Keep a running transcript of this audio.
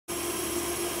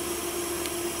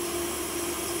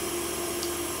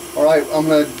Alright, I'm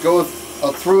going to go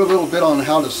through a little bit on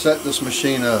how to set this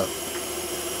machine up.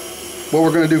 What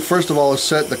we're going to do first of all is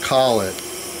set the collet.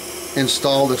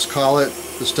 Install this collet,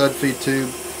 the stud feed tube,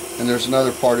 and there's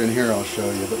another part in here I'll show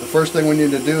you. But the first thing we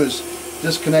need to do is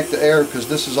disconnect the air, because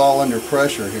this is all under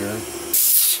pressure here.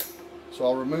 So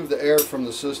I'll remove the air from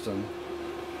the system.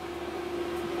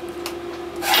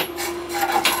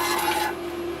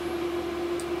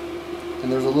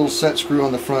 And there's a little set screw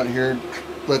on the front here,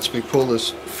 lets me pull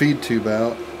this feed tube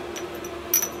out.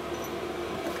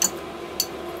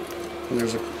 And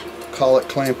there's a collet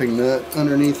clamping nut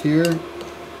underneath here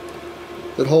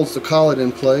that holds the collet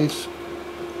in place.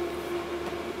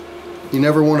 You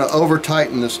never want to over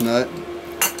tighten this nut.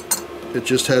 It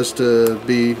just has to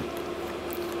be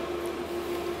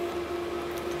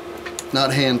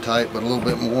not hand tight, but a little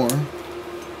bit more.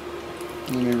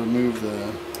 Let me remove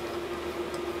the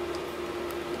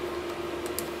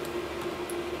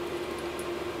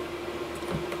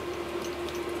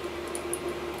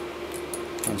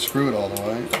unscrew it all the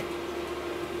way.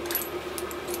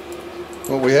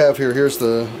 What we have here, here's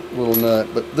the little nut,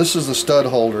 but this is the stud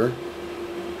holder,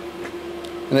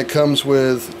 and it comes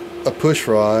with a push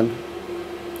rod,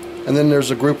 and then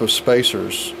there's a group of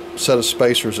spacers, a set of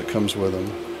spacers that comes with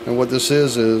them. And what this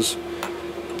is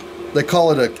they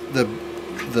call it a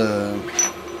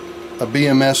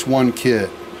BMS 1 kit,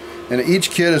 and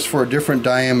each kit is for a different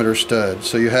diameter stud.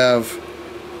 So you'll have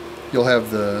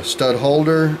the stud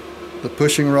holder, the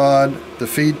pushing rod, the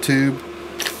feed tube,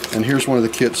 and here's one of the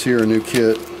kits here, a new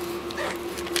kit.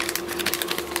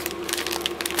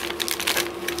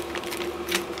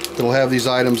 It'll have these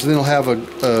items, and then it'll have a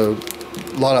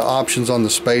lot of options on the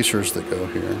spacers that go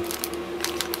here.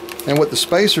 And what the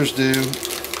spacers do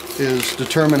is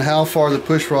determine how far the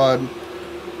push rod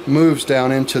moves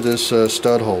down into this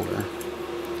stud holder.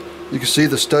 You can see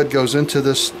the stud goes into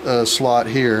this slot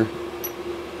here.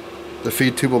 The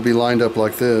feed tube will be lined up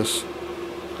like this.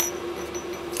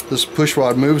 This push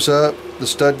rod moves up, the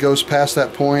stud goes past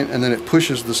that point, and then it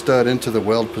pushes the stud into the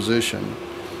weld position.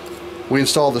 We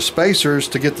install the spacers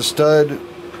to get the stud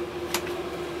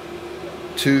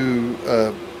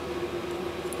to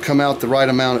come out the right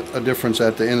amount of difference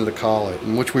at the end of the collet.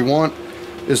 And what we want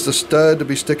is the stud to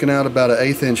be sticking out about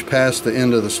 1/8 inch past the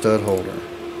end of the stud holder.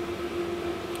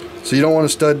 So you don't want a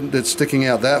stud that's sticking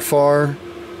out that far,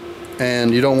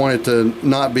 and you don't want it to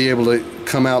not be able to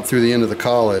come out through the end of the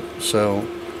collet. So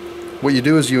what you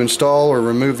do is you install or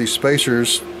remove these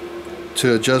spacers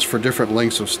to adjust for different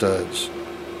lengths of studs.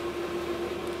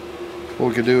 What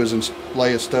we could do is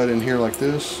lay a stud in here like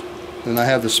this, and I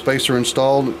have the spacer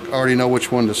installed. I already know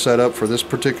which one to set up for this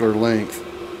particular length.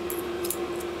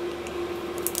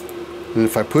 And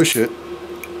if I push it,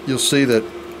 you'll see that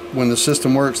when the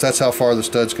system works, that's how far the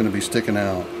stud's going to be sticking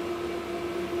out.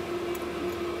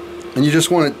 And you just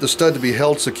want the stud to be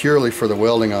held securely for the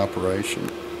welding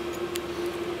operation.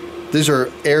 These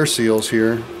are air seals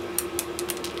here.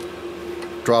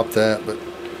 Drop that, but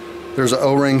there's an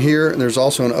O-ring here, and there's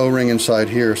also an O-ring inside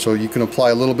here, so you can apply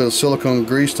a little bit of silicone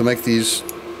grease to make these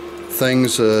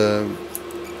things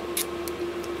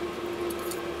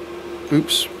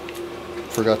oops,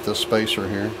 forgot the spacer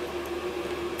here.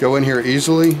 Go in here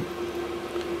easily.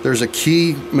 There's a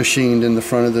key machined in the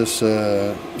front of this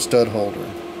stud holder.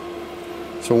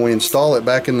 So when we install it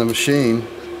back in the machine,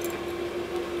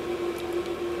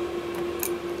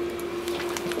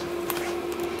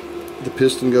 the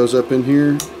piston goes up in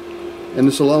here, and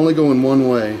this will only go in one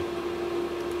way.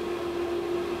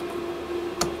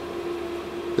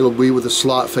 It'll be with a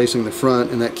slot facing the front,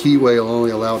 and that keyway will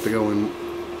only allow it to go in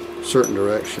a certain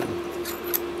direction.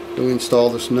 Then we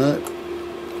install this nut.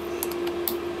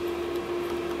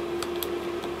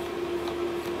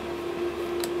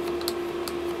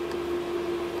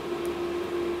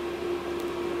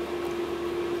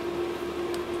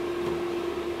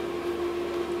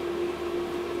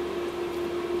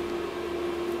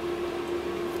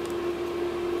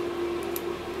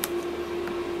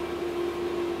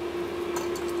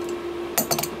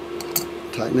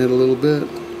 Tighten it a little bit,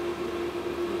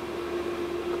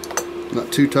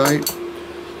 not too tight.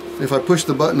 If I push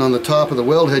the button on the top of the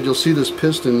weld head, you'll see this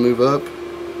piston move up.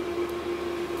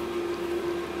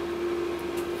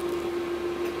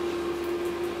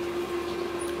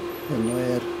 And no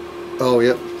air. Oh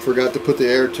yep, forgot to put the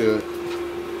air to it.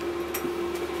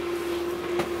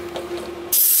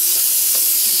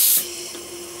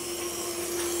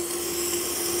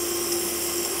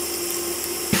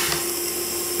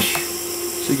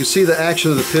 So you can see the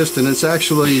action of the piston. It's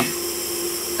actually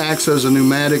acts as a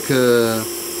pneumatic,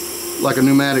 like a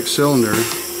pneumatic cylinder.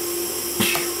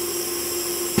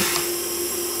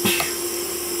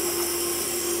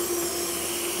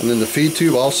 And then the feed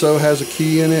tube also has a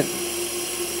key in it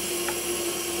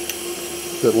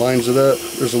that lines it up.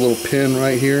 There's a little pin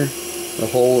right here, a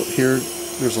hole here.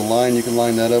 There's a line, you can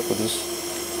line that up with this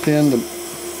pin.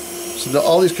 So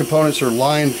all these components are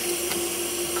lined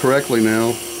correctly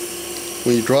now.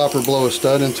 When you drop or blow a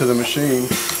stud into the machine,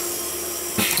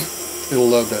 it'll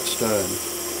load that stud.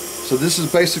 So this is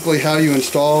basically how you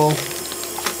install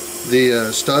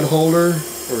the stud holder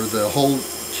or the whole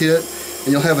kit.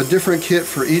 And you'll have a different kit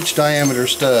for each diameter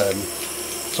stud.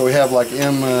 So we have like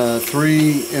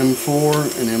M3,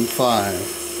 M4, and M5.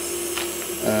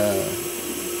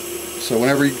 So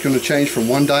whenever you're going to change from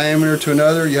one diameter to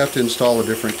another, you have to install a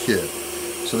different kit.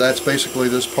 So that's basically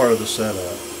this part of the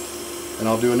setup. And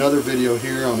I'll do another video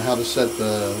here on how to set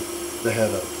the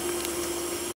head up.